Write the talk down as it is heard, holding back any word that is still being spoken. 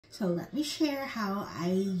So let me share how I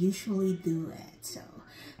usually do it. So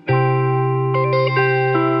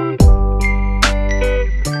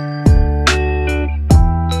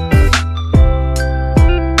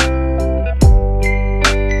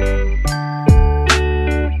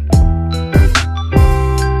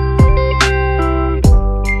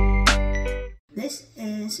this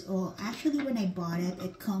is, well, actually when I bought it,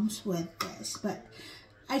 it comes with this, but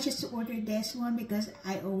I just ordered this one because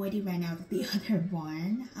I already ran out of the other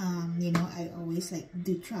one. You know, I always like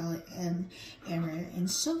do trial and error, and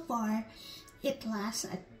so far it lasts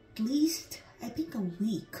at least, I think, a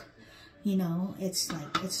week. You know, it's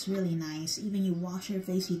like, it's really nice. Even you wash your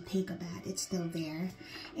face, you take a bath, it's still there,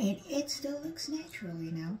 and it still looks natural,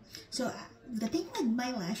 you know. So the thing with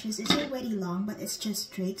my lashes is already long, but it's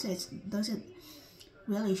just straight, so it doesn't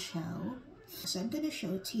really show. So I'm gonna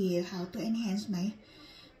show to you how to enhance my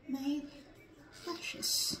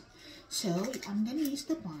lashes. So I'm gonna use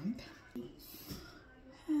the bond. I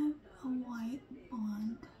have a white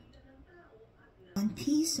bond, one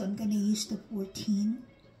piece, so I'm gonna use the 14.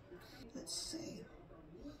 Let's see.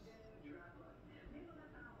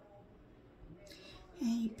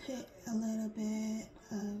 And you put a little bit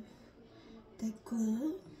of the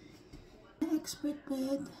glue. Expert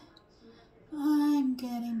with, I'm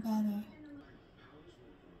getting better.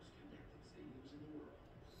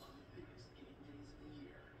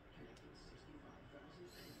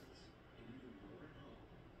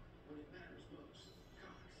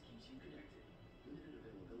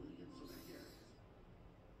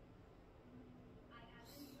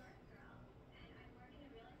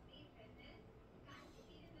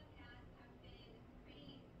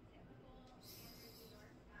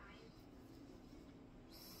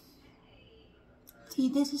 See,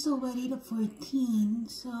 this is already the 14,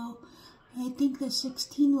 so I think the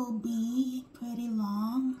 16 will be pretty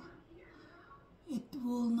long. It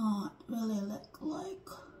will not really look like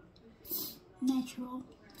natural.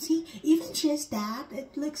 See, even just that,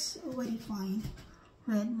 it looks already fine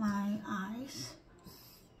with my eyes.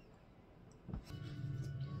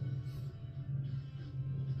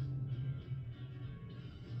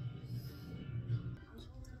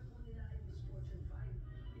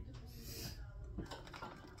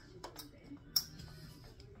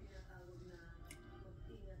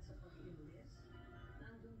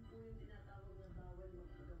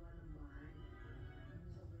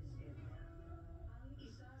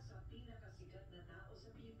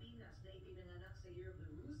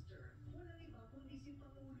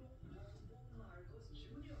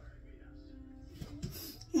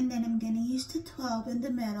 And then I'm gonna use the 12 in the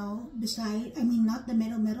middle, beside, I mean not the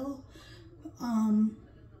middle,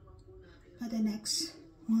 but the next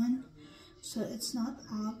one, so it's not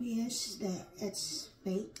obvious that it's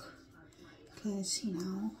fake, because, you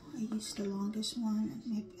know, I used the longest one,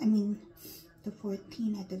 I mean the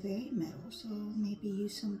 14 at the very middle, so maybe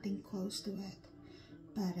use something close to it,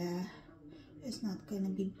 but it's not gonna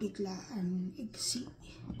be bigla and iksi.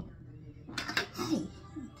 Hi.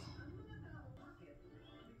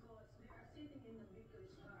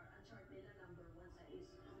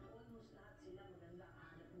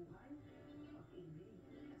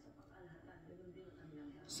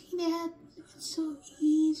 See that? It's so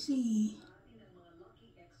easy.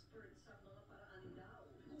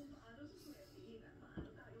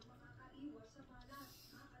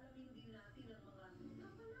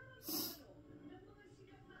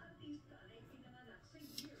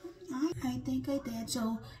 I think I did.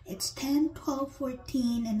 So it's 10, 12,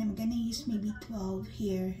 14, and I'm gonna use maybe 12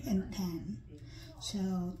 here and 10.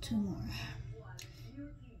 So 2 more.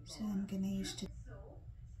 So I'm gonna use 2.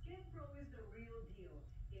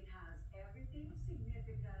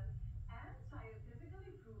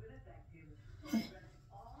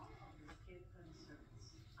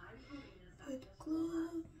 Put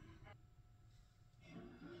glue.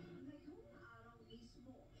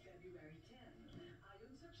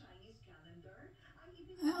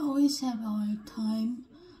 I always have a hard time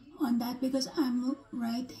on that because I'm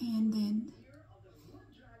right-handed.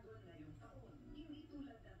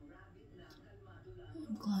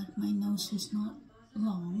 I'm glad my nose is not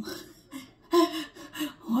long.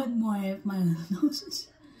 What more if my nose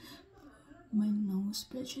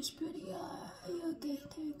bridge is pretty okay,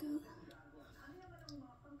 there you go.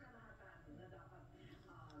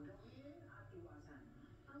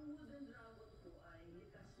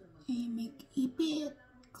 You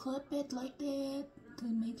clip it like that to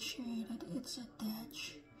make sure that it's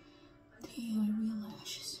attached to your real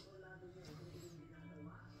lashes.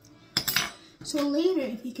 So later,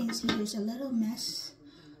 if you can see, there's a little mess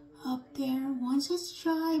up there. Once it's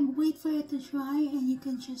dry, wait for it to dry, and you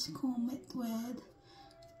can just comb it with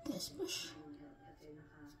Just push.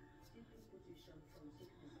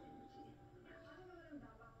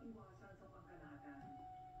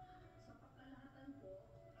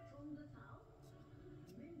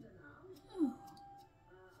 Oh.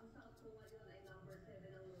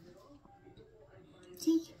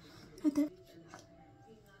 See? The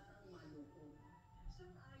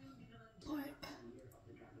part.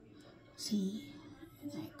 See?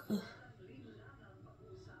 Like,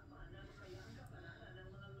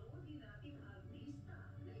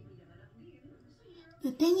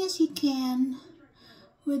 the thing is, you can,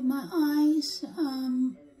 with my eyes,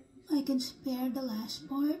 I can spare the last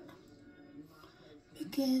part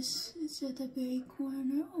because it's at the very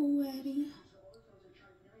corner already.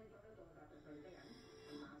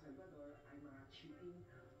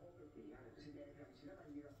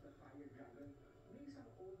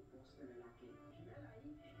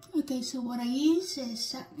 Okay, so what I use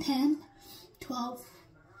is 10, 12,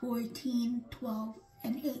 14, 12,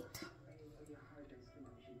 and 8.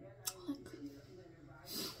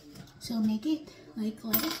 So make it, like,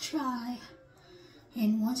 let it dry,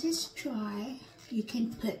 and once it's dry, you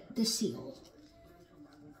can put the seal.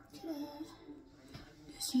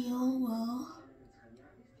 The seal will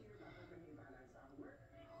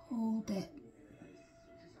hold it.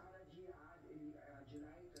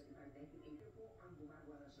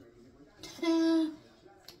 Ta-da!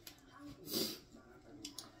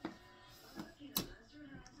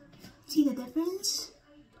 See the difference?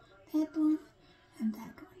 That one and that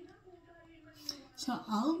one. So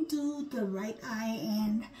I'll do the right eye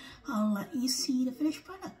and I'll let you see the finished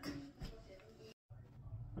product.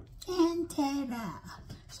 And ta-da!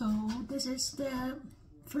 So this is the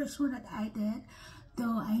first one that I did.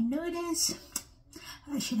 Though I noticed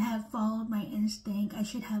I should have followed my instinct. I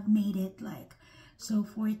should have made it like, so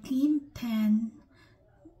 14, 10,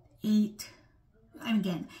 8,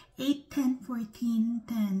 again, 8, 10, 14,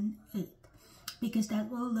 10, 8. Because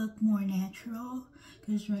that will look more natural.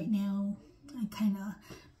 Because right now, I kind of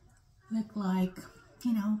look like,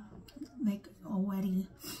 you know, like already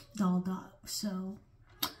dolled up. So,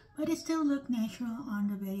 but it still look natural on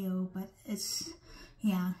the video. But it's,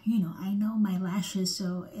 yeah, you know, I know my lashes,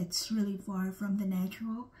 so it's really far from the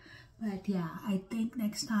natural. But yeah, I think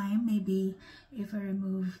next time, maybe if I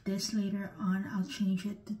remove this later on, I'll change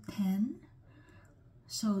it to 10.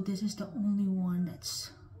 So this is the only one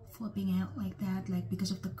that's flipping out like that, like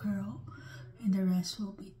because of the curl, and the rest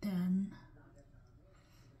will be 10.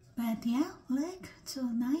 But yeah, look, it's so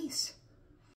nice.